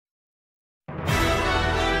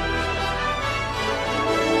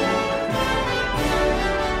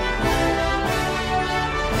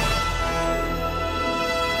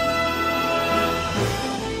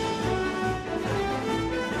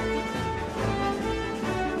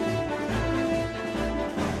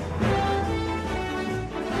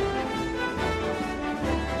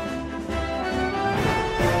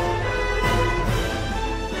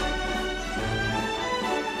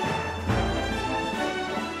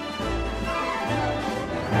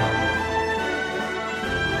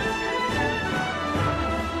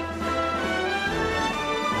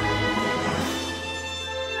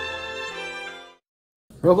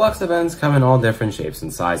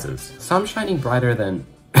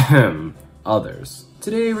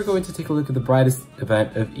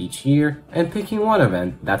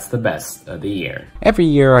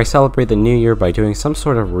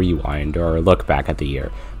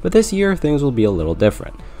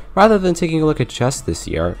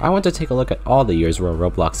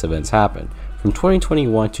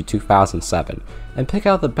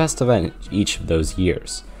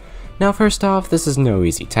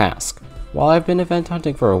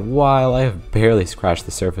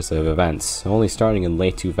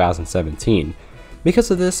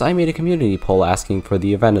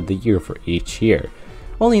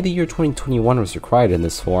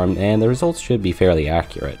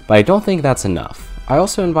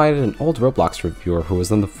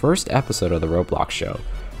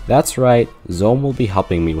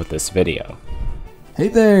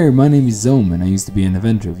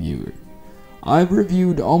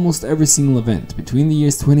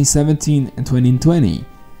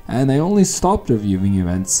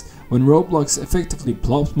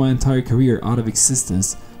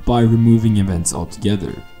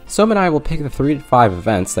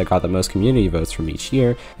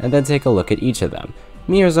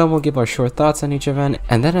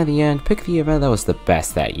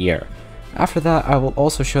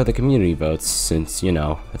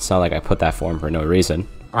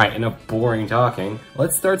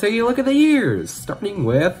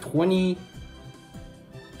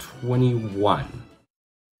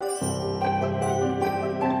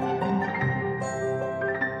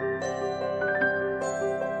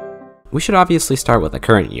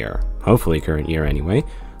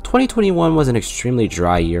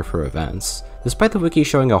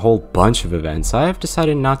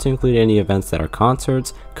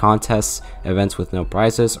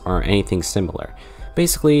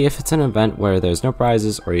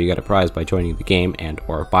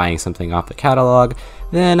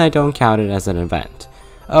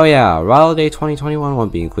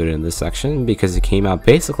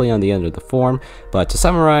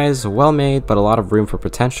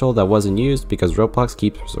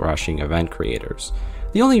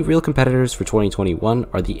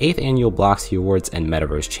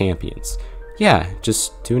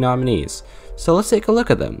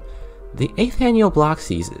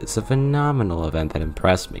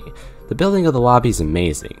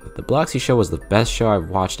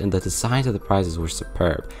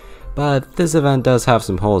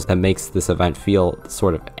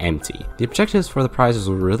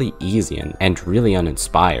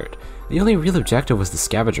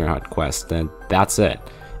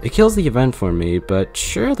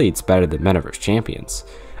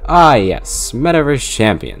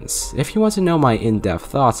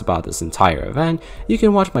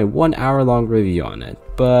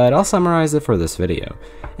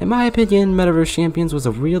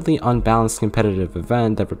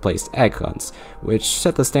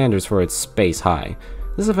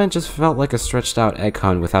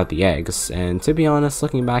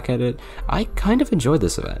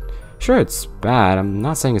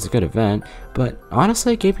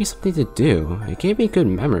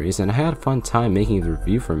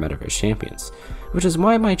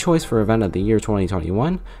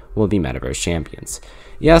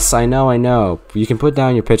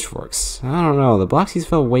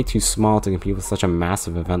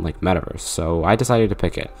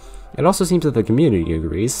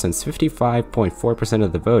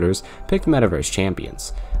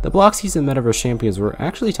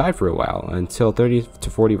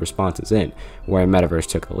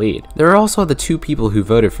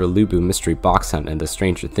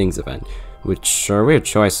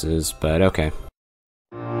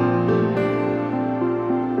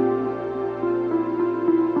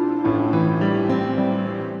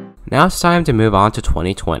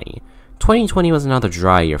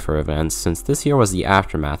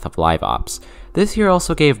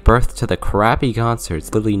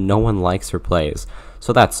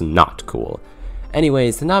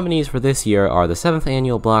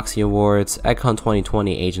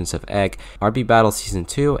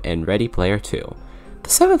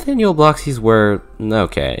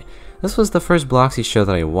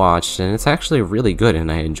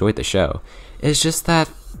video. It's just that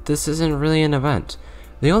this isn't really an event.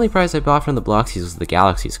 The only prize I bought from the Bloxies was the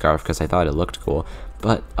Galaxy Scarf because I thought it looked cool,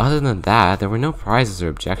 but other than that, there were no prizes or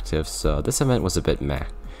objectives, so this event was a bit meh.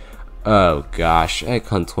 Oh gosh,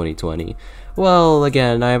 𝗦𝘂𝗀 2020. Well,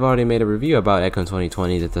 again, I've already made a review about 𝗦𝘂𝗀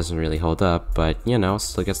 2020 that doesn't really hold up, but, you know,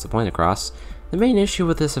 still gets the point across. The main issue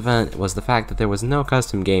with this event was the fact that there was no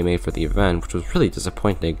custom game made for the event, which was really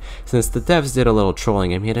disappointing since the devs did a little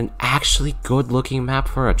trolling and made an actually good looking map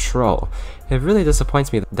for a troll. It really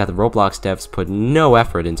disappoints me that the Roblox devs put no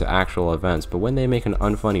effort into actual events, but when they make an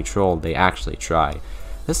unfunny troll, they actually try.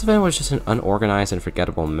 This event was just an unorganized and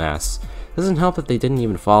forgettable mess. It doesn't help that they didn't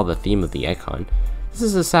even follow the theme of the 𝗂𝘂𝗀. This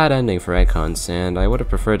is a sad ending for 𝗂𝘂𝗀s, and I would have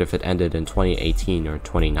preferred if it ended in 2018 or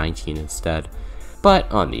 2019 instead. But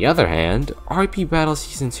on the other hand, RP Battle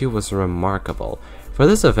Season 2 was remarkable. For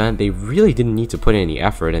this event, they really didn't need to put in any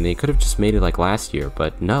effort and they could have just made it like last year,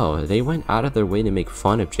 but no, they went out of their way to make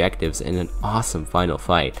fun objectives and an awesome final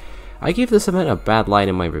fight. I gave this event a bad light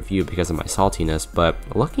in my review because of my saltiness, but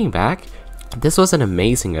looking back, this was an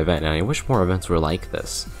amazing event and I wish more events were like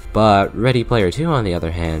this. But Ready Player 2 on the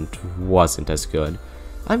other hand, wasn't as good.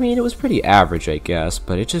 I mean, it was pretty average I guess,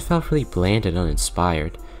 but it just felt really bland and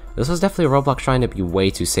uninspired. This was definitely Roblox trying to be way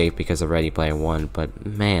too safe because of Ready Player 1, but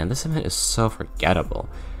man, this event is so forgettable.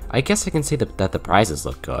 I guess I can say that the prizes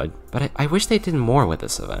look good, but I wish they did more with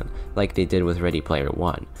this event, like they did with Ready Player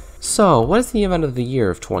 1. So, what is the event of the year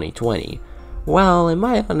of 2020? Well, in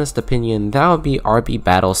my honest opinion, that would be RP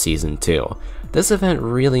Battle Season 2. This event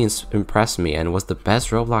really impressed me and was the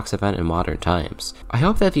best Roblox event in modern times. I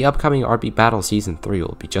hope that the upcoming RP Battle Season 3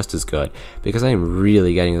 will be just as good, because I am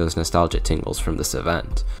really getting those nostalgia tingles from this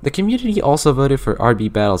event. The community also voted for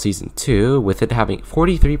RP Battle Season 2, with it having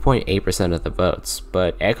 43.8% of the votes,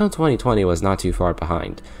 but 𝗂𝘂𝗀 2020 was not too far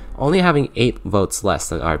behind, only having 8 votes less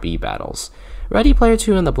than RP Battles. Ready Player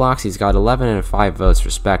 2 and the 𝗏𝗀𝗀𝗀 got 11 and 5 votes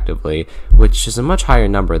respectively, which is a much higher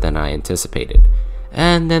number than I anticipated.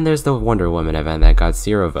 And then there's the Wonder Woman event that got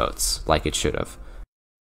 0 votes, like it should have.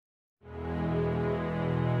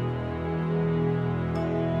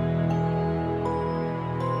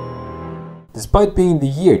 Despite being the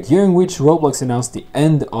year during which Roblox announced the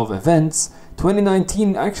end of events,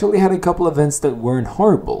 2019 actually had a couple events that weren't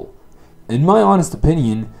horrible. In my honest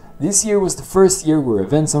opinion, this year was the first year where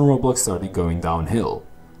events on Roblox started going downhill.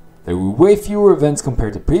 There were way fewer events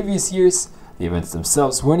compared to previous years, the events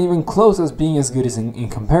themselves weren't even close as being as good as in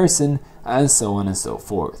comparison, and so on and so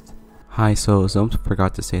forth. Hi, so 𝗬𝗀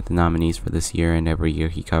forgot to say the nominees for this year and every year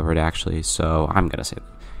he covered actually, so I'm gonna say them.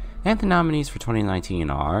 And the nominees for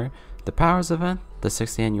 2019 are the Powers event, the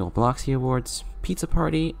 6th annual 𝗏𝗀𝗀𝗀 Awards, Pizza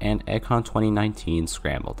Party, and 𝗂𝘂𝗀 2019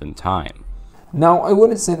 Scrambled in Time. Now, I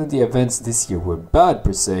wouldn't say that the events this year were bad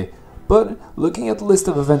per se, but looking at the list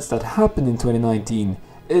of events that happened in 2019,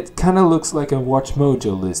 it kinda looks like a Watch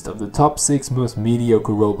Mojo list of the top 6 most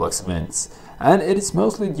mediocre Roblox events, and it is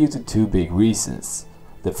mostly due to 2 big reasons.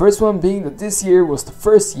 The first one being that this year was the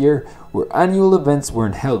first year where annual events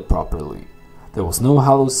weren't held properly. There was no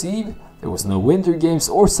Hallows Eve, there was no Winter Games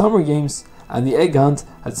or Summer Games, and the 𝗂𝘂𝗀𝗀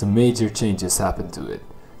had some major changes happen to it,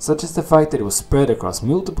 such as the fact that it was spread across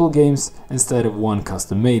multiple games instead of one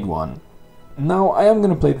custom-made one. Now, I am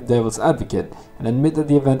gonna play the devil's advocate and admit that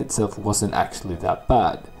the event itself wasn't actually that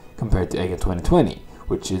bad, compared to 𝗂𝘂𝗀 2020,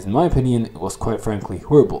 which in my opinion was quite frankly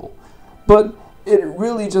horrible. But it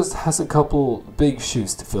really just has a couple big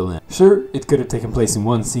shoes to fill in. Sure, it could have taken place in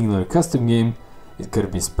one singular custom game, it could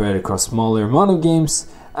have been spread across smaller amount of games,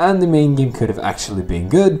 and the main game could have actually been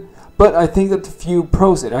good, but I think that the few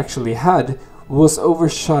pros it actually had was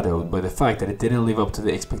overshadowed by the fact that it didn't live up to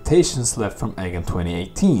the expectations left from 𝗂𝘂𝗀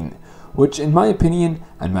 2018. Which in my opinion,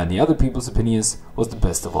 and many other people's opinions, was the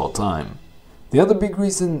best of all time. The other big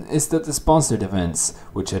reason is that the sponsored events,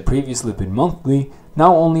 which had previously been monthly,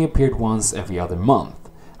 now only appeared once every other month,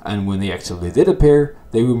 and when they actually did appear,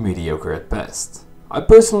 they were mediocre at best. I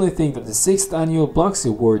personally think that the 6th annual 𝗏𝗀𝗀𝗀𝗀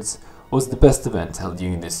Awards was the best event held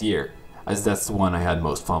during this year, as that's the one I had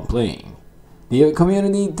most fun playing. The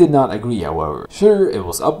community did not agree, however. Sure, it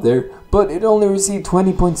was up there, but it only received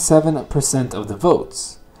 20.7% of the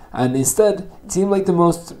votes. And instead, it seemed like the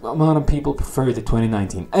most amount of people preferred the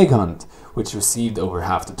 2019 𝗂𝘂𝗀𝗀𝗀𝗀, which received over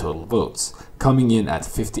half the total votes, coming in at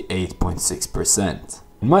 58.6%.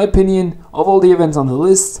 In my opinion, of all the events on the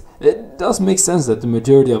list, it does make sense that the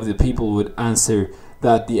majority of the people would answer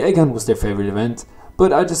that the 𝗂𝘂𝗀𝗀𝗀𝗀 was their favorite event,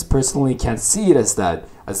 but I just personally can't see it as that,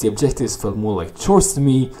 as the objectives felt more like chores to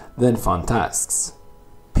me than fun tasks.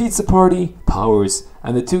 Pizza Party, Powers,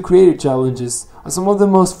 and the 2 creator challenges are some of the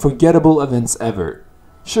most forgettable events ever.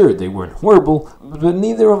 Sure, they weren't horrible, but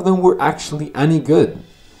neither of them were actually any good.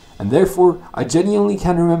 And therefore, I genuinely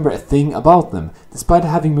can't remember a thing about them, despite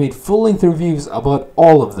having made full-length reviews about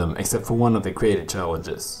all of them except for one of the created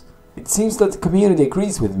challenges. It seems that the community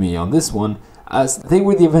agrees with me on this one, as they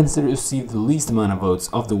were the events that received the least amount of votes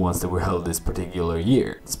of the ones that were held this particular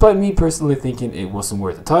year. Despite me personally thinking it wasn't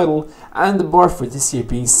worth the title, and the bar for this year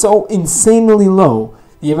being so insanely low,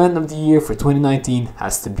 the event of the year for 2019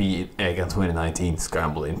 has to be Egg Hunt 2019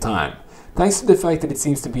 Scramble in Time, thanks to the fact that it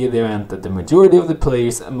seems to be the event that the majority of the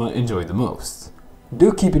players enjoy the most.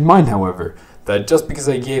 Do keep in mind, however, that just because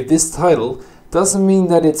I gave this title doesn't mean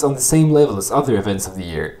that it's on the same level as other events of the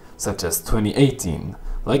year, such as 2018.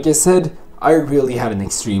 Like I said, I really had an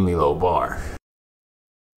extremely low bar.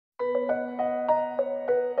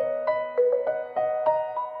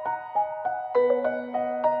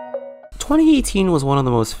 "2018 was one of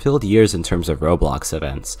the most filled years in terms of Roblox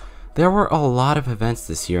events. There were a lot of events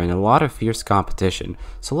this year and a lot of fierce competition,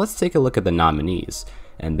 so let's take a look at the nominees.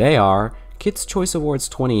 And they are Kids' Choice Awards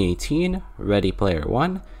 2018, Ready Player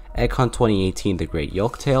One, Egg Hunt 2018 The Great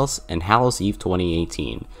Yolk Tales, and Hallows Eve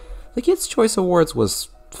 2018. The Kids' Choice Awards was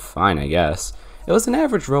fine, I guess. It was an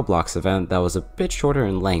average Roblox event that was a bit shorter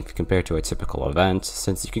in length compared to a typical event,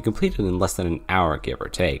 since you could complete it in less than an hour, give or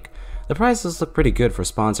take. The prizes look pretty good for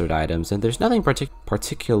sponsored items, and there's nothing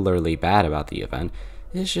particularly bad about the event.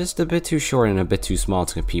 It's just a bit too short and a bit too small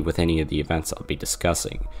to compete with any of the events I'll be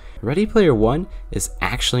discussing. Ready Player One is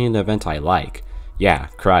actually an event I like. Yeah,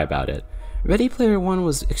 cry about it. Ready Player One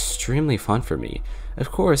was extremely fun for me.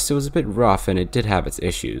 Of course, it was a bit rough and it did have its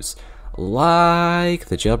issues, like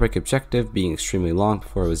the jailbreak objective being extremely long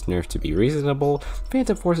before it was nerfed to be reasonable,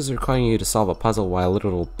 phantom forces requiring you to solve a puzzle while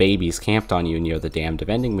little babies camped on you near the damned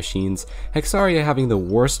vending machines, Hexaria having the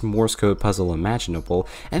worst Morse code puzzle imaginable,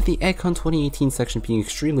 and the Egg Hunt 2018 section being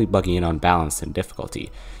extremely buggy and unbalanced in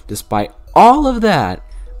difficulty. Despite all of that,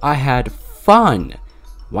 I had fun!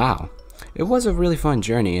 Wow. It was a really fun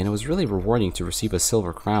journey, and it was really rewarding to receive a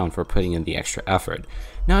silver crown for putting in the extra effort.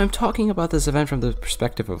 Now, I'm talking about this event from the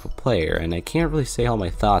perspective of a player, and I can't really say all my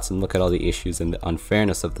thoughts and look at all the issues and the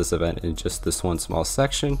unfairness of this event in just this one small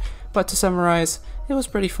section, but to summarize, it was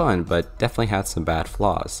pretty fun, but definitely had some bad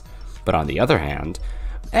flaws. But on the other hand,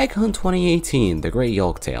 Egg Hunt 2018 The Great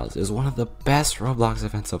Yolk Tales is one of the best Roblox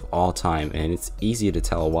events of all time, and it's easy to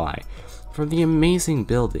tell why. From the amazing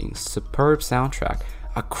buildings, superb soundtrack,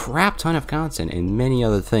 a crap ton of content, and many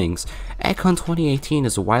other things, Egg Hunt 2018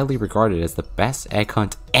 is widely regarded as the best egg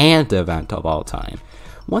hunt and event of all time.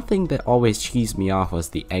 One thing that always cheesed me off was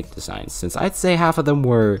the egg designs, since I'd say half of them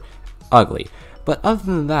were ugly, but other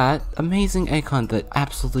than that, amazing egg hunt that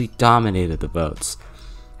absolutely dominated the votes.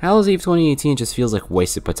 Hallows Eve 2018 just feels like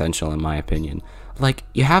wasted potential in my opinion. Like,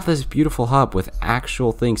 you have this beautiful hub with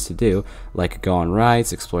actual things to do, like go on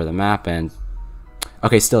rides, explore the map, and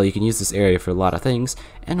okay, still, you can use this area for a lot of things,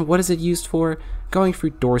 and what is it used for? Going through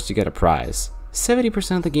doors to get a prize.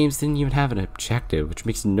 70% of the games didn't even have an objective, which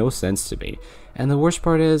makes no sense to me. And the worst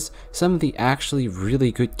part is, some of the actually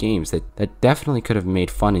really good games that definitely could have made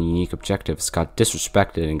fun and unique objectives got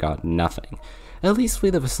disrespected and got nothing. At least Flee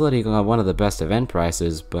the Facility got one of the best event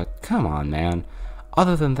prizes, but come on, man.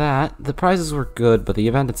 Other than that, the prizes were good, but the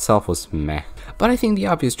event itself was meh. But I think the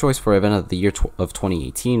obvious choice for event of the year of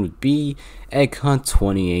 2018 would be Egg Hunt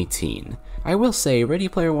 2018. I will say, Ready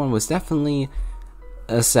Player One was definitely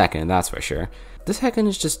a second, that's for sure. The second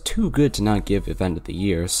is just too good to not give event of the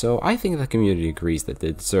year, so I think the community agrees that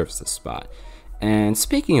it deserves this spot. And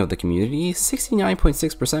speaking of the community,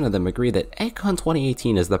 69.6% of them agree that Egg Hunt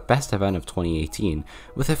 2018 is the best event of 2018,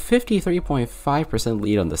 with a 53.5%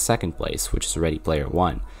 lead on the second place, which is Ready Player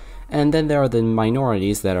One. And then there are the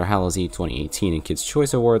minorities that are Hallows Eve 2018 and Kids'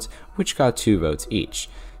 Choice Awards, which got 2 votes each.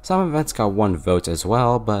 Some events got 1 vote as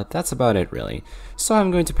well, but that's about it really. So I'm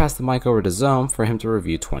going to pass the mic over to Zome for him to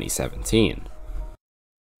review 2017.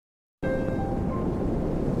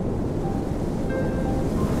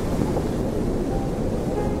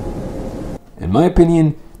 In my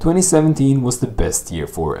opinion, 2017 was the best year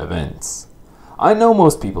for events. I know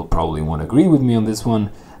most people probably won't agree with me on this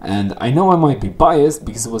one, and I know I might be biased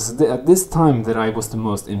because it was at this time that I was the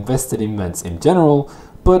most invested in events in general,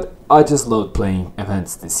 but I just loved playing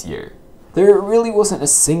events this year. There really wasn't a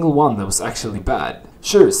single one that was actually bad.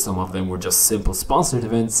 Sure, some of them were just simple sponsored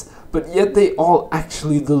events, but yet they all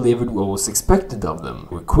actually delivered what was expected of them.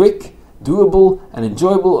 They were quick, doable, and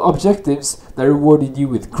enjoyable objectives that rewarded you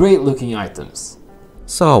with great looking items.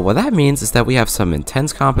 So what that means is that we have some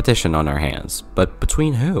intense competition on our hands, but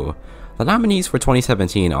between who? The nominees for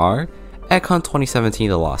 2017 are Egg Hunt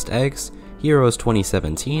 2017 The Lost Eggs, Heroes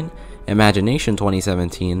 2017, Imagination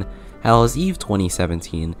 2017, Hallows Eve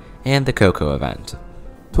 2017, and the Coco event.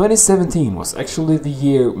 2017 was actually the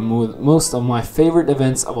year most of my favorite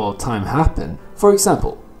events of all time happened. For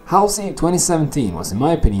example, Hallows Eve 2017 was in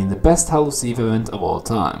my opinion the best Hallows Eve event of all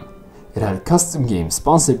time. It had a custom game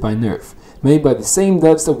sponsored by Nerf, made by the same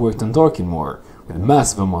devs that worked on Dark and More, with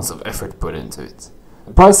massive amounts of effort put into it.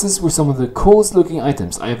 The prizes were some of the coolest looking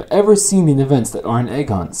items I have ever seen in events that aren't egg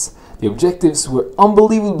hunts. the objectives were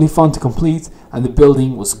unbelievably fun to complete, and the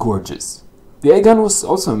building was gorgeous. The egg hunt was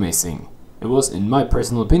also amazing. It was, in my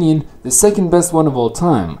personal opinion, the second best one of all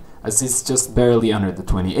time, as it's just barely under the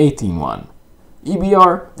 2018 one.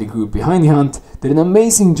 EBR, the group behind the hunt, did an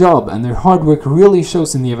amazing job, and their hard work really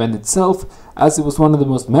shows in the event itself, as it was one of the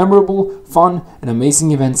most memorable, fun, and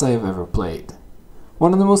amazing events I have ever played.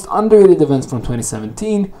 One of the most underrated events from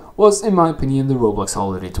 2017 was, in my opinion, the Roblox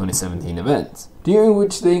Holiday 2017 event, during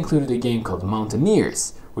which they included a game called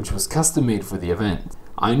Mountaineers, which was custom made for the event.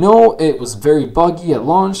 I know it was very buggy at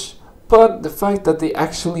launch, but the fact that they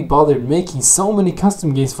actually bothered making so many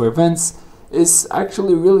custom games for events is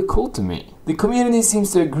actually really cool to me. The community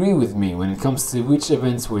seems to agree with me when it comes to which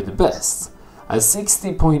events were the best, as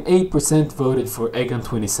 60.8% voted for 𝗚𝗂𝗲𝗀𝗀𝗀𝗀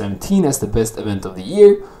 2017 as the best event of the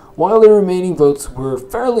year, while the remaining votes were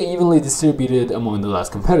fairly evenly distributed among the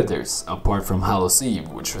last competitors, apart from Hallows Eve,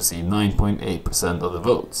 which received 9.8% of the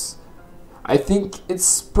votes. I think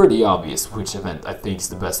it's pretty obvious which event I think is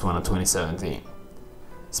the best one of 2017.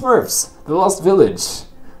 Smurfs, The Lost Village.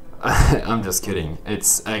 I'm just kidding,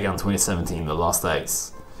 it's 𝗚𝗂𝗲𝗀𝗀𝗀𝗀 2017, The Lost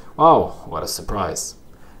Eggs. Wow, what a surprise.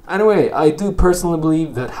 Anyway, I do personally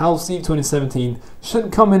believe that Hallows Eve 2017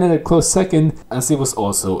 should come in at a close second, as it was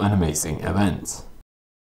also an amazing event.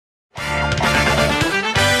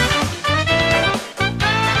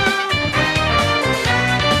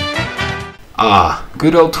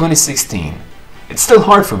 Good old 2016. It's still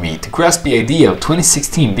hard for me to grasp the idea of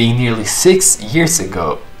 2016 being nearly 6 years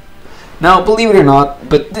ago. Now, believe it or not,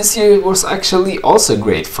 but this year was actually also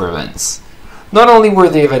great for events. Not only were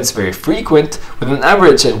the events very frequent, with an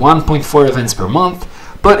average at 1.4 events per month,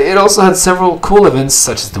 but it also had several cool events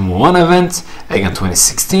such as the Moana event, 𝗚𝗂𝗲𝗀𝗀𝗀𝗀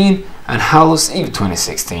 2016, and Hallows Eve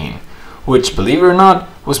 2016, which, believe it or not,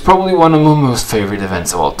 was probably one of my most favorite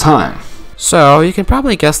events of all time. So, you can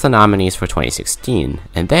probably guess the nominees for 2016,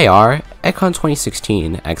 and they are 𝗚𝗂𝗲𝗀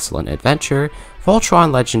 2016 Excellent Adventure,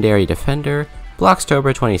 Voltron Legendary Defender,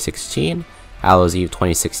 Blocktober 2016, Hallows Eve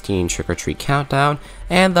 2016 Trick or Treat Countdown,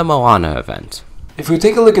 and the Moana event. If we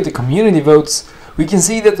take a look at the community votes, we can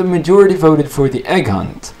see that the majority voted for the Egg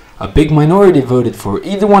Hunt, a big minority voted for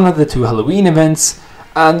either one of the two Halloween events,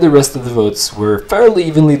 and the rest of the votes were fairly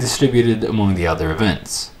evenly distributed among the other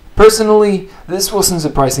events. Personally, this wasn't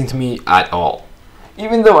surprising to me at all.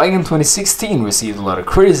 Even though 𝗚𝗂𝗀𝗀𝗀𝗀 2016 received a lot of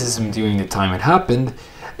criticism during the time it happened,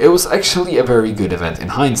 it was actually a very good event in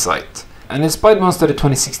hindsight. And despite most of the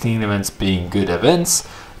 2016 events being good events,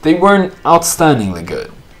 they weren't outstandingly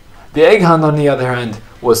good. The Egg Hunt, on the other hand,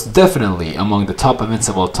 was definitely among the top events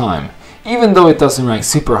of all time, even though it doesn't rank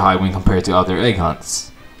super high when compared to other Egg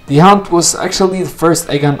Hunts. The Hunt was actually the first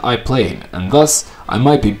Egg Hunt I played, and thus I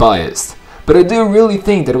might be biased, but I do really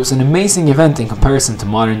think that it was an amazing event in comparison to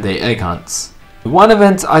modern day Egg Hunts. The one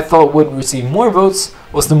event I thought would receive more votes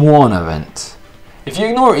was the Moana event. If you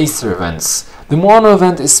ignore Easter events, the Moana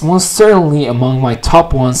event is most certainly among my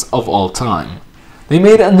top ones of all time. They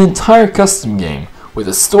made an entire custom game with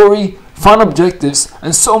a story, fun objectives,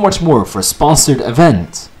 and so much more for a sponsored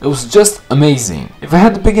event. It was just amazing. If I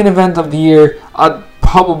had to pick an event of the year, I'd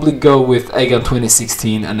probably go with 𝗚𝗂𝗀𝗀𝗀𝗀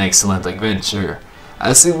 2016 An Excellent Adventure,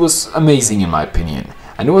 as it was amazing in my opinion,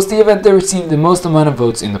 and it was the event that received the most amount of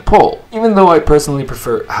votes in the poll. Even though I personally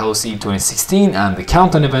prefer Hallows Eve 2016 and the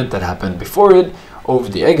Countdown event that happened before it over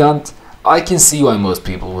the Egg Hunt, I can see why most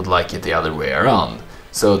people would like it the other way around.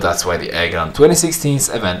 So that's why the 𝗚𝗂𝗀𝗀𝗀𝗀 2016's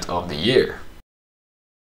event of the year.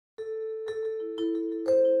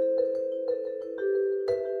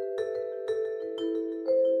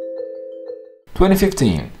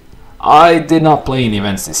 '15. I did not play any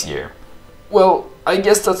events this year. Well, I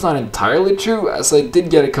guess that's not entirely true, as I did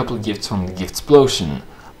get a couple of gifts from the Giftsplosion,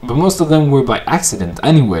 but most of them were by accident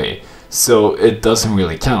anyway, so it doesn't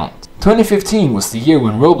really count. 2015 was the year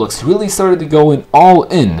when Roblox really started to go all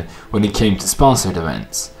in when it came to sponsored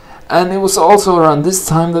events. And it was also around this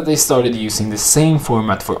time that they started using the same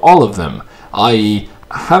format for all of them, i.e.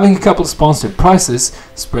 having a couple of sponsored prizes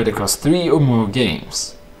spread across 3 or more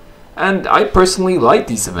games. And I personally like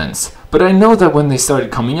these events, but I know that when they started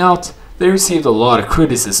coming out, they received a lot of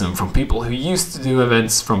criticism from people who used to do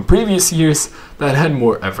events from previous years that had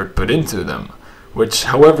more effort put into them, which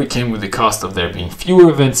however came with the cost of there being fewer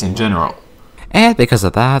events in general. And because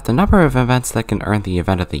of that, the number of events that can earn the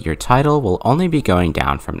Event of the Year title will only be going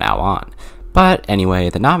down from now on. But anyway,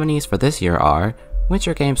 the nominees for this year are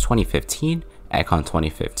Witcher Games 2015, 𝗚𝗂𝗀𝗀𝗀𝗀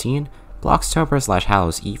 2015,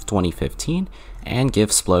 Blocktober/Hallows Eve 2015, and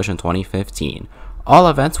Giftsplosion 2015, all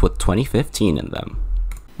events with 2015 in them.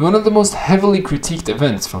 One of the most heavily critiqued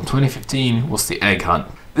events from 2015 was the Egg Hunt.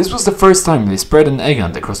 This was the first time they spread an Egg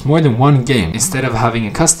Hunt across more than one game instead of having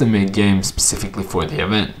a custom-made game specifically for the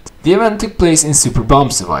event. The event took place in Super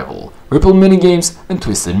Bomb Survival, Ripple Minigames, and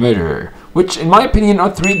Twisted Murderer, which in my opinion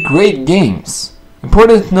are 3 great games.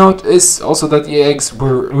 Important to note is also that the eggs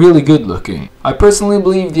were really good looking. I personally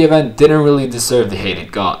believe the event didn't really deserve the hate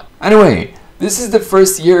it got. Anyway, this is the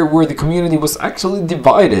first year where the community was actually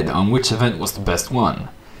divided on which event was the best one.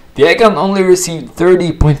 The egg hunt only received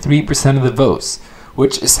 30.3% of the votes,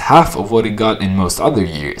 which is half of what it got in most other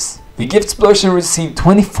years. The 𝗧𝗶𝗺𝗀𝗀𝗀𝗀 received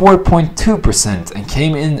 24.2% and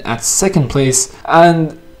came in at 2nd place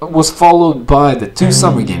and was followed by the 2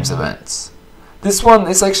 Summer Games events. This one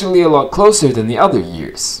is actually a lot closer than the other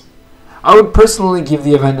years. I would personally give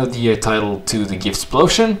the event of the year title to the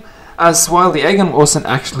𝗧𝗶𝗺𝗀𝗀𝗀𝗀, as while the egg hunt wasn't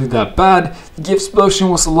actually that bad, the 𝗧𝗶𝗺𝗀𝗀𝗀𝗀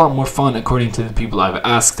was a lot more fun according to the people I've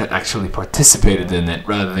asked that actually participated in it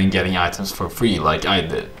rather than getting items for free like I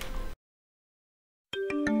did.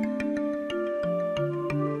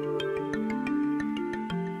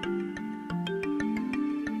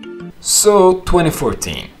 So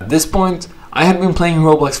 2014. At this point, I had been playing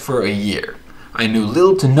Roblox for a year. I knew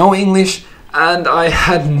little to no English, and I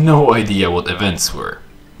had no idea what events were.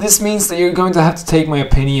 This means that you're going to have to take my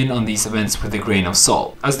opinion on these events with a grain of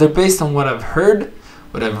salt, as they're based on what I've heard,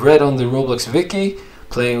 what I've read on the Roblox wiki,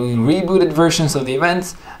 playing rebooted versions of the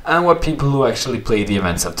events, and what people who actually play the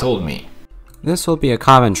events have told me. This will be a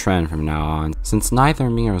common trend from now on, since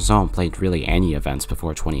neither me or 𝗬𝗀 played really any events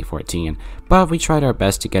before 2014, but we tried our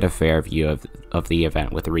best to get a fair view of the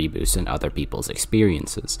event with reboots and other people's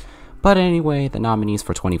experiences. But anyway, the nominees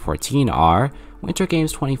for 2014 are Winter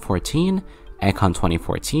Games 2014, EggHunt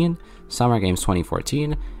 2014, Summer Games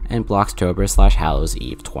 2014, and Blocktober/Hallows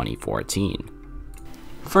Eve 2014.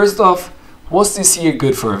 First off, was this year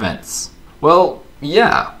good for events? Well,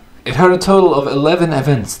 yeah. It had a total of 11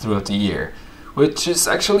 events throughout the year, which is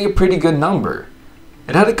actually a pretty good number.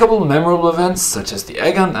 It had a couple memorable events such as the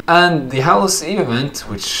egg hunt and the Hallows Eve event,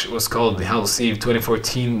 which was called the Hallows Eve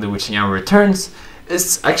 2014 The Witching Hour Returns.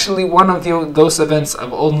 It's actually one of those events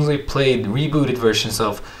I've only played rebooted versions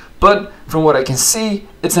of, but from what I can see,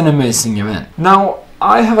 it's an amazing event. Now,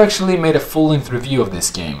 I have actually made a full-length review of this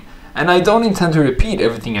game, and I don't intend to repeat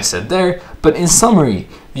everything I said there, but in summary,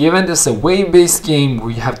 the event is a wave-based game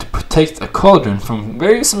where you have to protect a cauldron from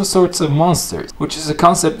various sorts of monsters, which is a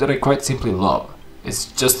concept that I quite simply love. It's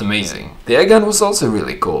just amazing. The egg hunt was also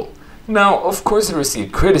really cool. Now, of course it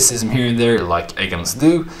received criticism here and there, like egg hunts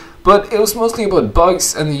do, but it was mostly about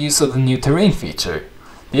bugs and the use of the new terrain feature.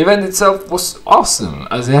 The event itself was awesome,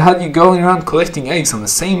 as it had you going around collecting eggs on the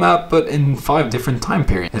same map but in 5 different time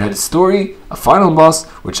periods. It had a story, a final boss,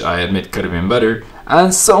 which I admit could have been better,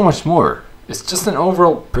 and so much more. It's just an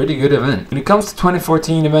overall pretty good event. When it comes to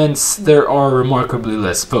 2014 events, there are remarkably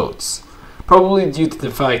less votes. Probably due to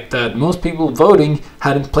the fact that most people voting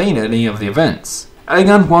hadn't played any of the events. Egg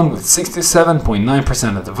hunt won with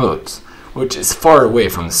 67.9% of the votes, which is far away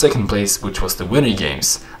from the 2nd place, which was the Winter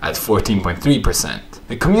Games, at 14.3%.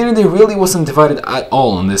 The community really wasn't divided at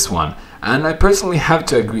all on this one, and I personally have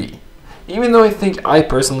to agree. Even though I think I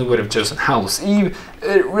personally would have chosen Hallows Eve,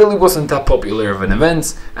 it really wasn't that popular of an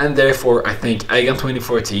event, and therefore I think Egg hunt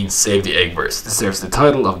 2014 Save the Eggverse deserves the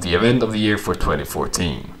title of the event of the year for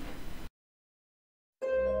 2014.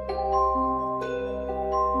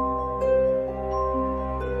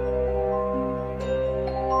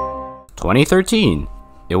 '13.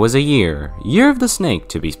 It was a year of the snake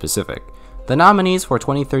to be specific. The nominees for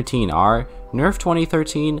 2013 are Nerf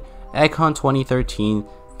 2013, Egg Hunt 2013,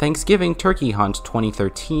 Thanksgiving Turkey Hunt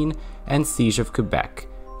 2013, and Siege of Quebec.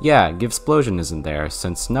 Yeah, 𝗧𝗶𝗺𝗀𝗀𝗀𝗀 isn't there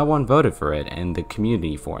since no one voted for it in the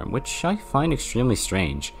community forum, which I find extremely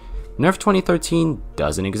strange. Nerf 2013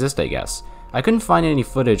 doesn't exist, I guess. I couldn't find any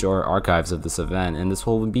footage or archives of this event, and this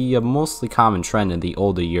will be a mostly common trend in the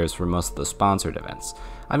older years for most of the sponsored events.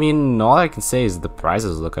 I mean, all I can say is the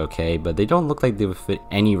prizes look okay, but they don't look like they would fit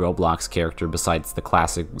any Roblox character besides the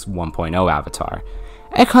classic 1.0 avatar.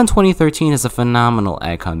 Egg Hunt 2013 is a phenomenal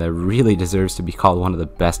egg hunt that really deserves to be called one of the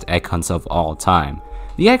best egg hunts of all time.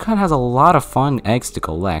 The egg hunt has a lot of fun eggs to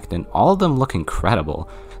collect, and all of them look incredible.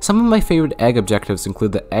 Some of my favorite egg objectives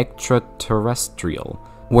include the extraterrestrial,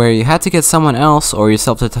 where you had to get someone else or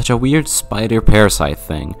yourself to touch a weird spider parasite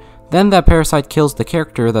thing. Then that parasite kills the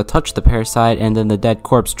character that touched the parasite, and then the dead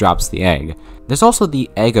corpse drops the egg. There's also the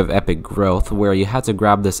egg of epic growth, where you had to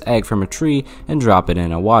grab this egg from a tree and drop it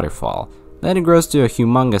in a waterfall. Then it grows to a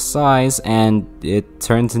humongous size, and it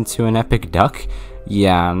turns into an epic duck?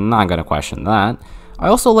 Yeah, I'm not gonna question that. I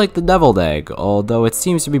also like the deviled egg, although it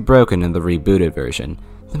seems to be broken in the rebooted version.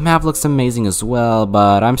 The map looks amazing as well,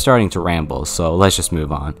 but I'm starting to ramble, so let's just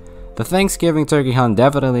move on. The Thanksgiving Turkey Hunt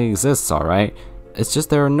definitely exists, alright. It's just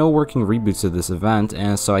there are no working reboots of this event,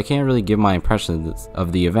 and so I can't really give my impression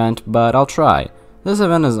of the event, but I'll try. This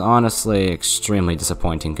event is honestly extremely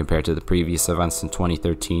disappointing compared to the previous events in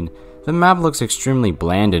 2013. The map looks extremely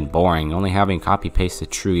bland and boring, only having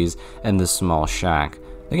copy-pasted trees and this small shack.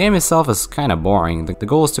 The game itself is kinda boring. The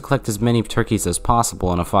goal is to collect as many turkeys as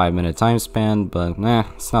possible in a 5-minute time span, but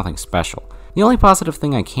it's nothing special. The only positive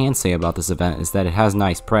thing I can say about this event is that it has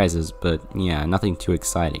nice prizes, but yeah, nothing too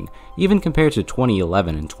exciting, even compared to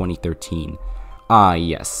 2011 and 2013. Ah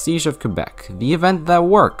yes, Siege of Quebec, the event that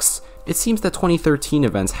works! It seems that 2013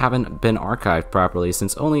 events haven't been archived properly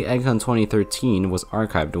since only EggHunt 2013 was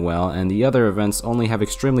archived well, and the other events only have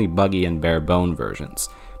extremely buggy and bare-bone versions.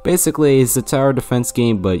 Basically, it's a tower defense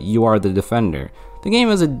game, but you are the defender. The game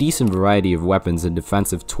has a decent variety of weapons and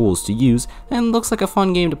defensive tools to use, and looks like a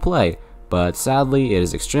fun game to play. But sadly, it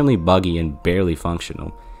is extremely buggy and barely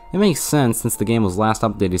functional. It makes sense since the game was last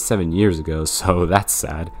updated 7 years ago, so that's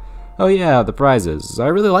sad. Oh yeah, the prizes. I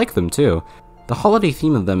really like them too. The holiday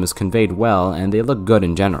theme of them is conveyed well, and they look good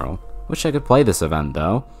in general. Wish I could play this event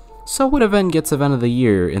though. So what event gets Event of the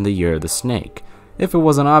Year in the Year of the Snake? If it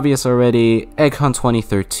wasn't obvious already, EggHunt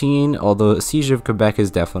 2013, although Siege of Quebec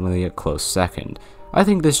is definitely a close second. I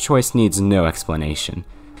think this choice needs no explanation.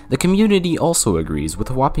 The community also agrees, with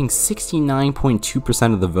a whopping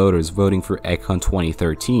 69.2% of the voters voting for EggHunt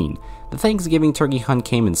 2013. The Thanksgiving Turkey Hunt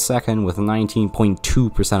came in second with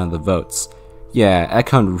 19.2% of the votes. Yeah,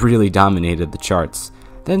 EggHunt really dominated the charts.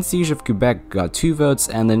 Then Siege of Quebec got 2 votes,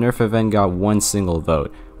 and the Nerf event got 1 single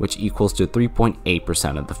vote, which equals to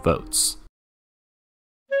 3.8% of the votes.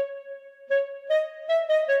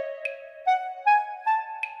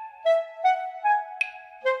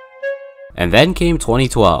 And then came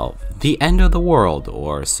 2012, the end of the world,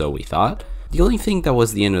 or so we thought. The only thing that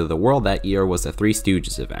was the end of the world that year was the Three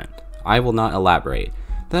Stooges event. I will not elaborate.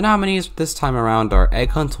 The nominees this time around are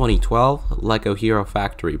EggHunt 2012, LEGO Hero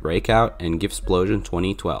Factory Breakout, and 𝗧𝗶𝗺𝗀𝗀𝗀𝗀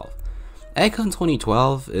 2012. EggHunt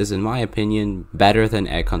 2012 is, in my opinion, better than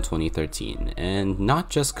EggHunt 2013, and not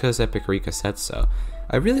just cause 𝗦𝗵𝗀 said so.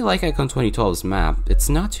 I really like EggHunt 2012's map. It's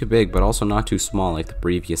not too big, but also not too small like the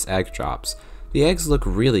previous egg drops. The eggs look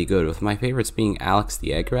really good, with my favorites being Alex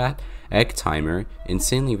the Egg Rat, Egg Timer,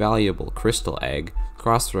 Insanely Valuable Crystal Egg,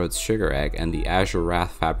 Crossroads Sugar Egg, and the Azure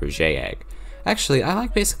Wrath Fabergé egg. Actually, I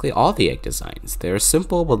like basically all the egg designs. They're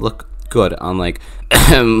simple but look good, unlike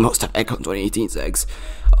most of EggHunt 2018's eggs.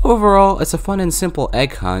 Overall, it's a fun and simple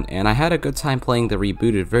egg hunt, and I had a good time playing the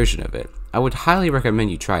rebooted version of it. I would highly recommend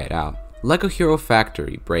you try it out. LEGO Hero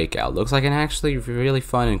Factory Breakout looks like an actually really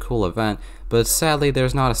fun and cool event, but sadly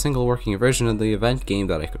there's not a single working version of the event game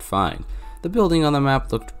that I could find. The building on the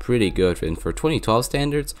map looked pretty good, and for 2012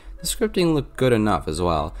 standards, the scripting looked good enough as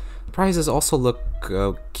well. The prizes also look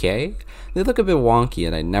okay. They look a bit wonky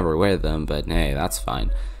and I'd never wear them, but hey, that's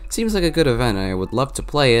fine. Seems like a good event and I would love to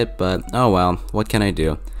play it, but oh well, what can I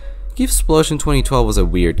do? 𝗧𝗶𝗺𝗀𝗀𝗀𝗀 2012 was a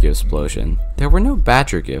weird 𝗧𝗶𝗺𝗀𝗀𝗀𝗀. There were no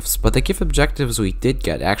badger gifts, but the gift objectives we did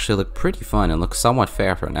get actually looked pretty fun and look somewhat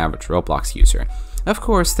fair for an average Roblox user. Of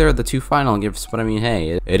course, there are the 2 final gifts, but I mean,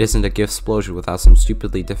 hey, it isn't a 𝗧𝗶𝗺𝗀𝗀𝗀𝗀 without some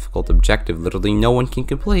stupidly difficult objective literally no one can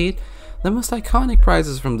complete. The most iconic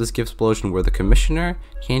prizes from this 𝗧𝗶𝗺𝗀𝗀𝗀𝗀 were the Commissioner,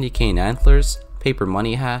 Candy Cane Antlers, Paper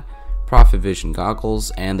Money Hat, Profit Vision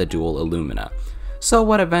Goggles, and the Dual Illumina. So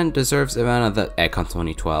what event deserves Event of the EggHunt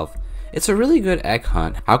 2012? It's a really good egg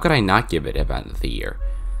hunt. How could I not give it Event of the Year?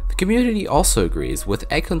 The community also agrees, with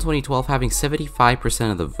EggHunt 2012 having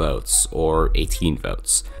 75% of the votes, or 18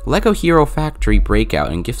 votes. LEGO Hero Factory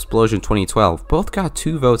Breakout and 𝗧𝗶𝗺𝗀𝗀𝗀𝗀𝗀 2012 both got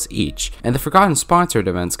 2 votes each, and the Forgotten Sponsored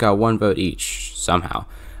events got 1 vote each, somehow,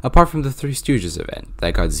 apart from the Three Stooges event,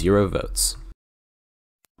 that got 0 votes.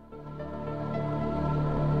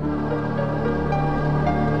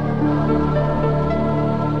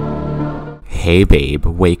 Hey babe,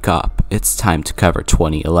 wake up. It's time to cover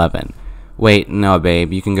 2011. Wait, no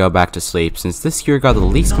babe, you can go back to sleep since this year got the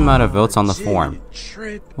least amount of votes on the form.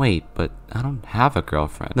 Wait, but I don't have a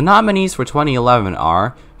girlfriend. The nominees for 2011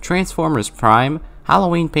 are Transformers Prime,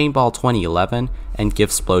 Halloween Paintball 2011, and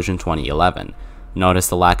𝗧𝗶𝗺𝗀𝗀𝗀𝗀 2011. Notice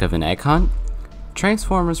the lack of an egg hunt?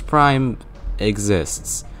 Transformers Prime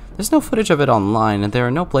exists. There's no footage of it online, and there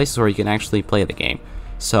are no places where you can actually play the game.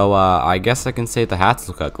 So I guess I can say the hats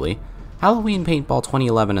look ugly. Halloween Paintball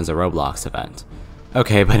 2011 is a Roblox event.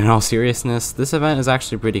 Okay, but in all seriousness, this event is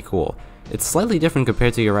actually pretty cool. It's slightly different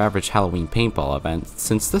compared to your average Halloween Paintball event,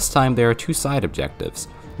 since this time there are 2 side objectives.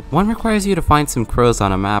 One requires you to find some crows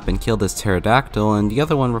on a map and kill this pterodactyl, and the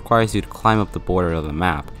other one requires you to climb up the border of the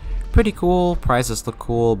map. Pretty cool, prizes look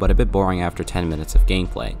cool, but a bit boring after 10 minutes of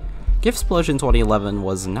gameplay. 𝗧𝗶𝗺𝗀𝗀𝗀𝗀 2011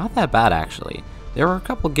 was not that bad actually. There were a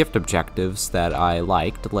couple gift objectives that I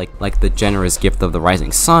liked, like the generous gift of the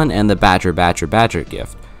rising sun and the badger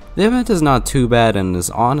gift. The event is not too bad and is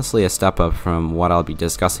honestly a step up from what I'll be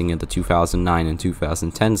discussing in the 2009 and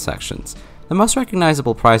 2010 sections. The most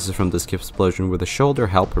recognizable prizes from this gift explosion were the shoulder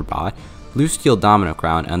helper bot, blue steel domino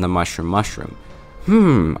crown, and the mushroom.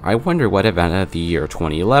 I wonder what event of the year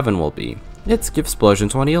 2011 will be. It's Gift Explosion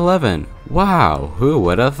 2011. Wow, who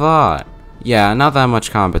would have thought? Yeah, not that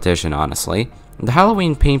much competition, honestly. The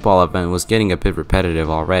Halloween paintball event was getting a bit repetitive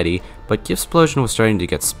already, but Gift Explosion was starting to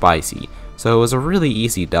get spicy, so it was a really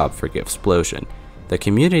easy dub for Gift Explosion. The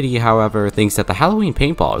community, however, thinks that the Halloween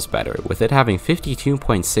paintball is better, with it having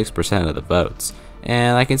 52.6% of the votes,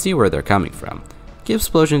 and I can see where they're coming from. Gift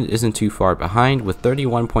Explosion isn't too far behind, with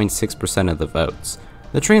 31.6% of the votes.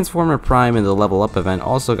 The Transformer Prime and the Level Up event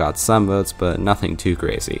also got some votes, but nothing too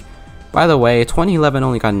crazy. By the way, 2011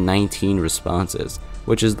 only got 19 responses,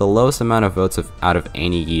 which is the lowest amount of votes out of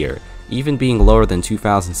any year, even being lower than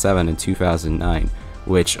 2007 and 2009,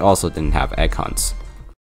 which also didn't have egg hunts.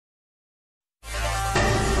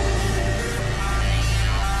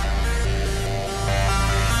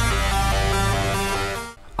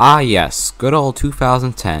 Ah yes, good old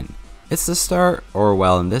 2010. It's the start, or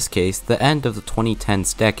well in this case, the end of the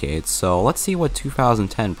 2010s decade, so let's see what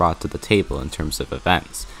 2010 brought to the table in terms of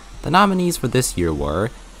events. The nominees for this year were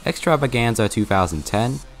Extravaganza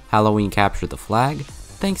 2010, Halloween Capture the Flag,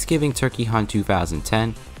 Thanksgiving Turkey Hunt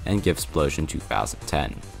 2010, and Gift Explosion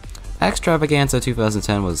 2010. Extravaganza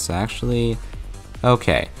 2010 was actually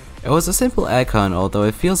okay. It was a simple egg hunt, although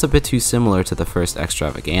it feels a bit too similar to the first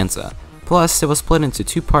Extravaganza. Plus, it was split into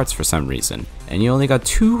 2 parts for some reason, and you only got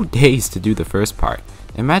 2 days to do the first part.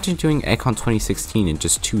 Imagine doing Egg Hunt 2016 in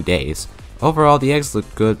just 2 days. Overall, the eggs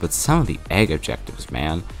looked good, but some of the egg objectives,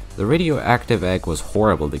 man. The radioactive egg was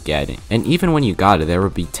horrible to get, and even when you got it, there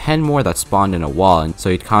would be 10 more that spawned in a wall, and so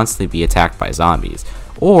you'd constantly be attacked by zombies.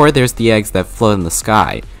 Or there's the eggs that float in the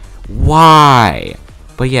sky. Why?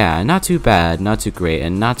 But yeah, not too bad, not too great,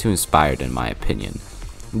 and not too inspired in my opinion.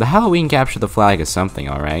 The Halloween Capture the Flag is something,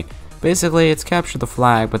 alright. Basically, it's Capture the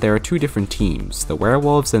Flag, but there are 2 different teams, the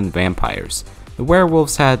werewolves and vampires. The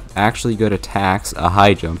werewolves had actually good attacks, a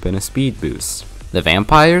high jump, and a speed boost. The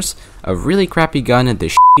vampires? A really crappy gun and the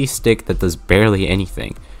shitty stick that does barely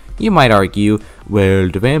anything. You might argue, well,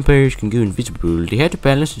 the vampires can go invisible, they had to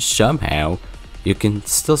balance it somehow. You can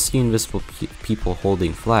still see invisible people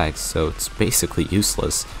holding flags, so it's basically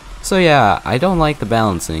useless. So yeah, I don't like the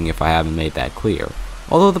balancing if I haven't made that clear.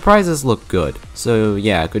 Although the prizes look good, so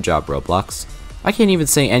yeah, good job Roblox. I can't even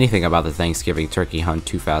say anything about the Thanksgiving Turkey Hunt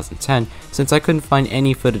 2010 since I couldn't find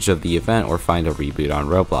any footage of the event or find a reboot on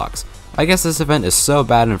Roblox. I guess this event is so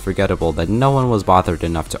bad and forgettable that no one was bothered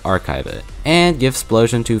enough to archive it. And Gift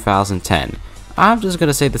Explosion 2010. I'm just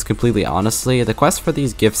gonna say this completely honestly, the quests for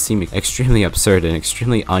these gifts seem extremely absurd and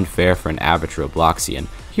extremely unfair for an average Robloxian.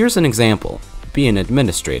 Here's an example. Be an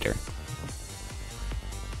administrator.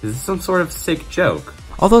 Is this some sort of sick joke?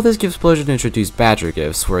 Although this Gift Explosion introduced badger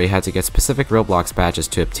gifts where you had to get specific Roblox badges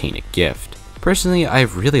to obtain a gift. Personally, I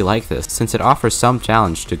really like this since it offers some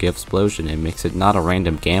challenge to Gift Explosion and makes it not a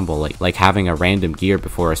random gamble like having a random gear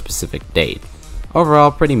before a specific date.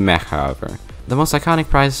 Overall, pretty meh however. The most iconic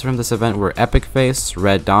prizes from this event were Epic Face,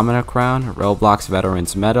 Red Domino Crown, Roblox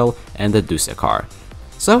Veterans Medal, and the 𝗬𝗂 car.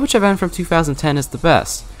 So which event from 2010 is the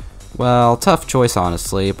best? Well, tough choice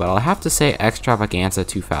honestly, but I'll have to say Extravaganza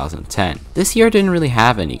 2010. This year didn't really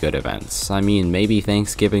have any good events. I mean, maybe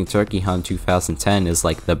Thanksgiving Turkey Hunt 2010 is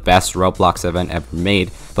like the best Roblox event ever made,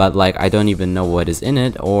 but like I don't even know what is in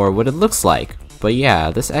it or what it looks like. But yeah,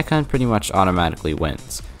 this egg hunt pretty much automatically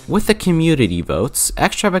wins. With the community votes,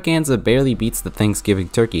 Extravaganza barely beats the Thanksgiving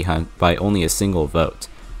Turkey Hunt by only a single vote.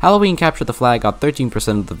 Halloween Capture the Flag got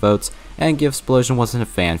 13% of the votes, and Gift Explosion wasn't a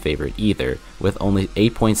fan favorite either, with only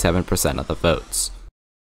 8.7% of the votes.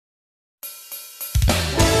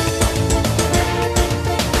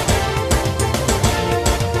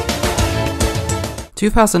 "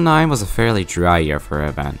 2009 was a fairly dry year for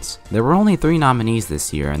events. There were only 3 nominees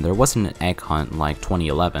this year, and there wasn't an egg hunt like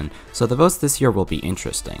 2011, so the votes this year will be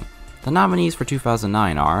interesting. The nominees for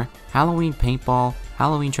 2009 are Halloween Paintball,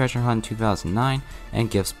 Halloween Treasure Hunt 2009, and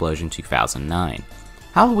Gift Explosion 2009.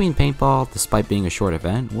 Halloween Paintball, despite being a short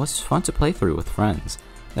event, was fun to play through with friends.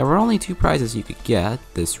 There were only 2 prizes you could get,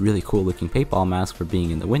 this really cool looking paintball mask for being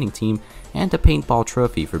in the winning team, and a paintball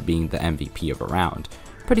trophy for being the MVP of a round.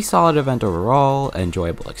 Pretty solid event overall,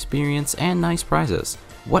 enjoyable experience, and nice prizes.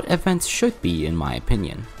 What events should be in my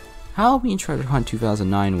opinion? Halloween Treasure Hunt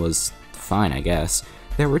 2009 was fine I guess.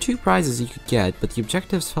 There were 2 prizes you could get, but the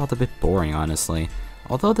objectives felt a bit boring honestly.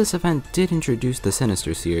 Although this event did introduce the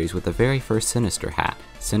Sinister series with the very first Sinister hat,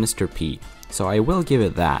 Sinister P, so I will give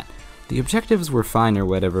it that. The objectives were fine or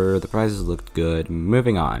whatever, the prizes looked good.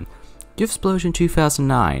 Moving on. 𝗧𝗶𝗺𝗀𝗁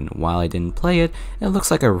 2009, while I didn't play it, it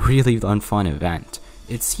looks like a really unfun event.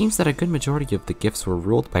 It seems that a good majority of the gifts were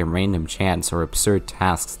ruled by random chance or absurd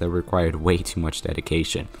tasks that required way too much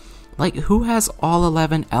dedication. Like, who has all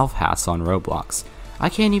 11 elf hats on Roblox? I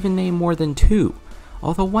can't even name more than 2.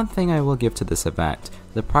 Although one thing I will give to this event,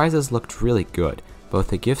 the prizes looked really good, both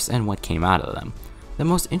the gifts and what came out of them. The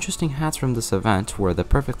most interesting hats from this event were the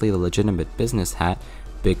perfectly legitimate business hat,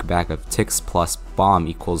 big bag of ticks plus bomb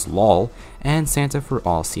equals lol, and Santa for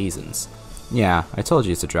all seasons. Yeah, I told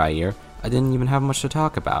you it's a dry year. I didn't even have much to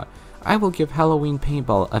talk about. I will give Halloween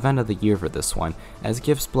Paintball Event of the Year for this one, as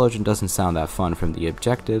𝗧𝗶𝗺𝗀𝗀𝗀𝗀 doesn't sound that fun from the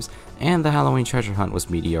objectives, and the Halloween treasure hunt was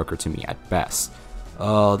mediocre to me at best.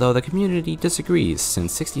 Although the community disagrees,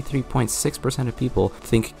 since 63.6% of people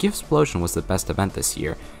think 𝗧𝗶𝗺𝗀𝗀𝗀𝗀 was the best event this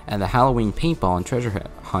year, and the Halloween Paintball and treasure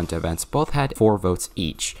hunt events both had 4 votes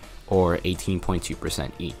each, or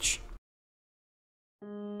 18.2% each.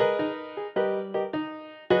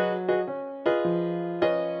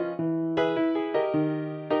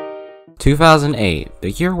 (2008),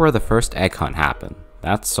 the year where the first egg hunt happened.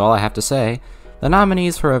 That's all I have to say. The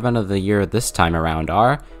nominees for Event of the Year this time around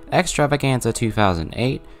are Extravaganza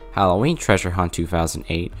 2008, Halloween Treasure Hunt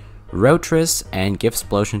 2008, 𝗏𝗏𝗏𝗏𝗏, and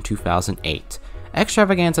𝗧𝗶𝗺𝗀𝗀𝗀𝗀𝗏 2008.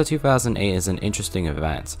 Extravaganza 2008 is an interesting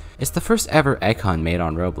event. It's the first ever egg hunt made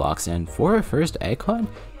on Roblox, and for a first egg hunt,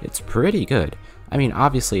 it's pretty good. I mean,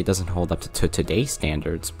 obviously it doesn't hold up to today's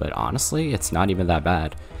standards, but honestly, it's not even that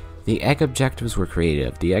bad. The egg objectives were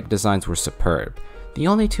creative, the egg designs were superb. The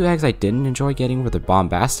only 2 eggs I didn't enjoy getting were the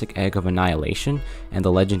bombastic egg of Annihilation and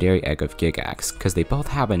the legendary egg of Gigax, because they both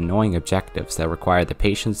have annoying objectives that require the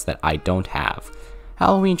patience that I don't have.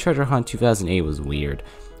 Halloween Treasure Hunt 2008 was weird.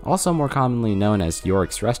 Also more commonly known as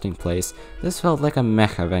Yorick's Resting Place, this felt like a meh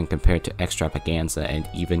event compared to Extravaganza and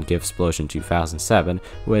even 𝗧𝗶𝗺𝗀𝗀𝗀𝗀 2007,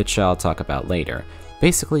 which I'll talk about later.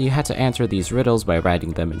 Basically, you had to answer these riddles by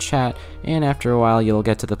writing them in chat, and after a while you'll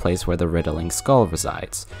get to the place where the riddling skull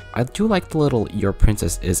resides. I do like the little "your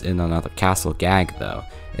princess is in another castle" gag though.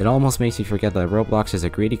 It almost makes me forget that Roblox is a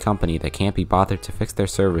greedy company that can't be bothered to fix their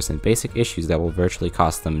servers and basic issues that will virtually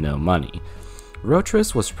cost them no money.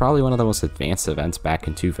 𝗏𝗏𝗏𝗏𝗏 was probably one of the most advanced events back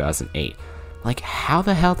in 2008. Like, how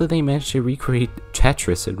the hell did they manage to recreate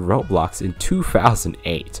Tetris in Roblox in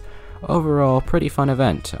 2008? Overall, pretty fun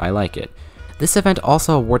event, I like it. This event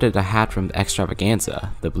also awarded a hat from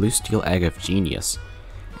Extravaganza, the Blue Steel Egg of Genius.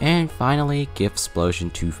 And finally,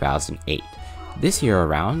 𝗧𝗶𝗺𝗀𝗀𝗀𝗀𝗀.2008. This year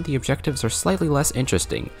around, the objectives are slightly less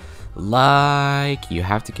interesting. Like, you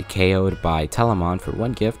have to get KO'd by Telemon for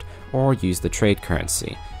 1 gift, or use the trade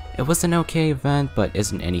currency. It was an okay event, but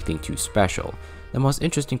isn't anything too special. The most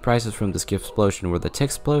interesting prizes from this 𝗧𝗶𝗺𝗀𝗀𝗀𝗀 were the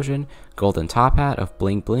𝗧𝗶𝗺𝗀𝗀𝗀𝗀𝗀, Golden Top Hat of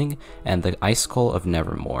Bling Bling, and the Ice Skull of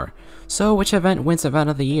Nevermore. So which event wins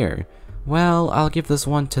Event of the Year? Well, I'll give this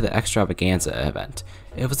one to the Extravaganza event.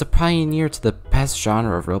 It was a pioneer to the best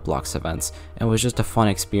genre of Roblox events, and was just a fun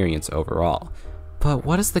experience overall. But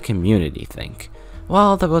what does the community think?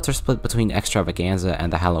 Well, the votes are split between Extravaganza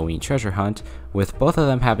and the Halloween Treasure Hunt, with both of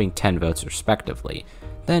them having 10 votes respectively.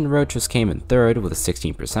 Then 𝗏𝗏𝗏𝗏𝗏 came in third with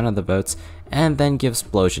 16% of the votes, and then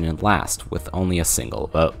𝗧𝗶𝗺𝗀𝗀𝗀𝗀𝗀 in last with only a single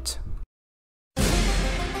vote.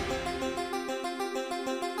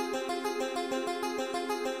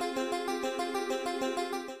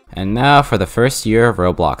 And now for the first year of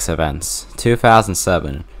Roblox events,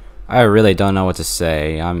 2007. I really don't know what to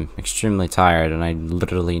say. I'm extremely tired and I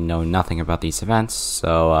literally know nothing about these events,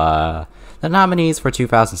 so the nominees for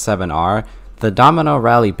 2007 are the Domino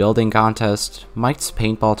Rally Building Contest, Mike's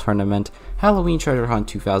Paintball Tournament, Halloween Treasure Hunt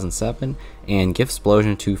 2007, and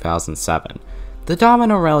𝗧𝗶𝗺𝗀𝗀𝗀𝗀𝗀 2007. The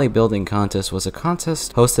Domino Rally Building Contest was a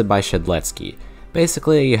contest hosted by 𝗧𝗏𝗏𝗀𝗀𝗀𝗀𝗀.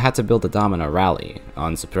 Basically, you had to build a domino rally,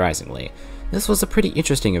 unsurprisingly. This was a pretty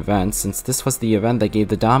interesting event since this was the event that gave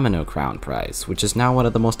the Domino Crown prize, which is now one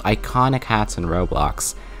of the most iconic hats in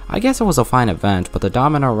Roblox. I guess it was a fine event, but the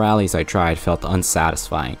domino rallies I tried felt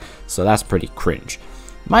unsatisfying, so that's pretty cringe.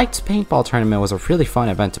 Mike's Paintball Tournament was a really fun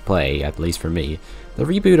event to play, at least for me. The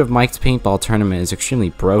reboot of Mike's Paintball Tournament is extremely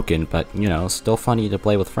broken, but, you know, still funny to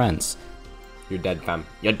play with friends. You're dead, fam.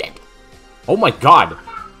 You're dead. Oh my god!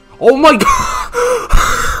 Oh my god!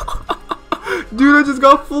 Dude, I just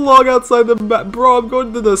got full log outside the bro, I'm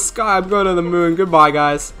going to the sky, I'm going to the moon. Goodbye,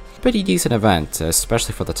 guys. Pretty decent event,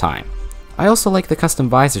 especially for the time. I also like the custom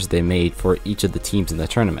visors they made for each of the teams in the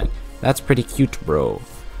tournament. That's pretty cute, bro.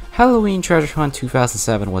 Halloween Treasure Hunt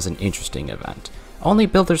 2007 was an interesting event. Only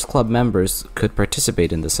Builders Club members could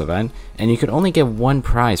participate in this event, and you could only get one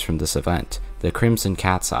prize from this event, the Crimson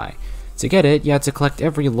Cat's Eye. To get it, you had to collect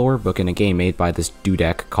every lore book in a game made by this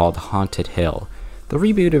dudek called Haunted Hill. The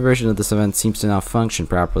rebooted version of this event seems to not function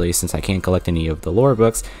properly since I can't collect any of the lore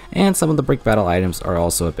books, and some of the Brick Battle items are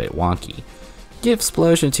also a bit wonky.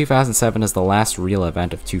 Gifsplosion 2007 is the last real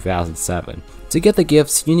event of 2007. To get the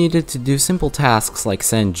gifts, you needed to do simple tasks like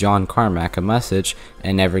send John Carmack a message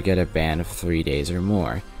and never get a ban of 3 days or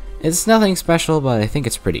more. It's nothing special, but I think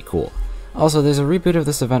it's pretty cool. Also, there's a reboot of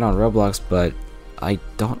this event on Roblox, but I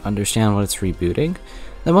don't understand what it's rebooting.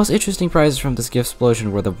 The most interesting prizes from this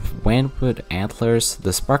Gifsplosion were the Wanwood Antlers,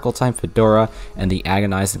 the Sparkle Time Fedora, and the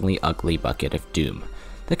Agonizingly Ugly Bucket of Doom.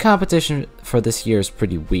 The competition for this year is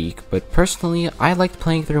pretty weak, but personally, I liked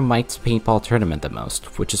playing through Mike's Paintball Tournament the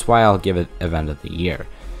most, which is why I'll give it Event of the Year.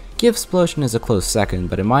 Gifsplosion is a close second,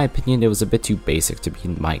 but in my opinion it was a bit too basic to be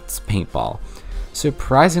Mike's Paintball.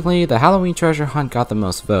 Surprisingly, the Halloween Treasure Hunt got the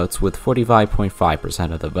most votes, with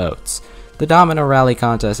 45.5% of the votes. The Domino Rally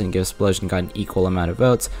Contest and Gifsplosion got an equal amount of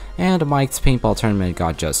votes, and Mike's Paintball Tournament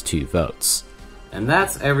got just 2 votes. And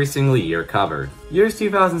that's every single year covered. Years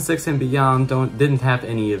 2006 and beyond didn't have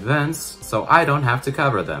any events, so I don't have to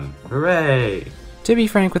cover them. Hooray! To be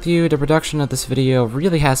frank with you, the production of this video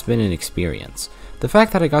really has been an experience. The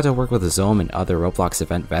fact that I got to work with 𝗬𝗀𝗻 and other Roblox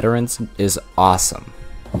event veterans is awesome.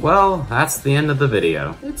 Well, that's the end of the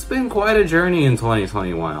video. It's been quite a journey in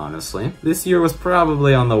 2021, honestly. This year was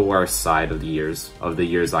probably on the worst side of the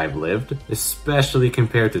years I've lived, especially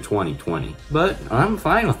compared to 2020. But I'm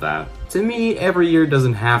fine with that. To me, every year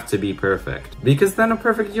doesn't have to be perfect, because then a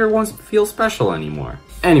perfect year won't feel special anymore.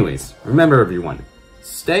 Anyways, remember everyone,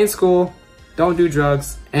 stay in school, don't do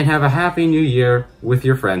drugs, and have a happy new year with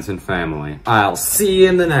your friends and family. I'll see you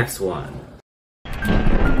in the next one.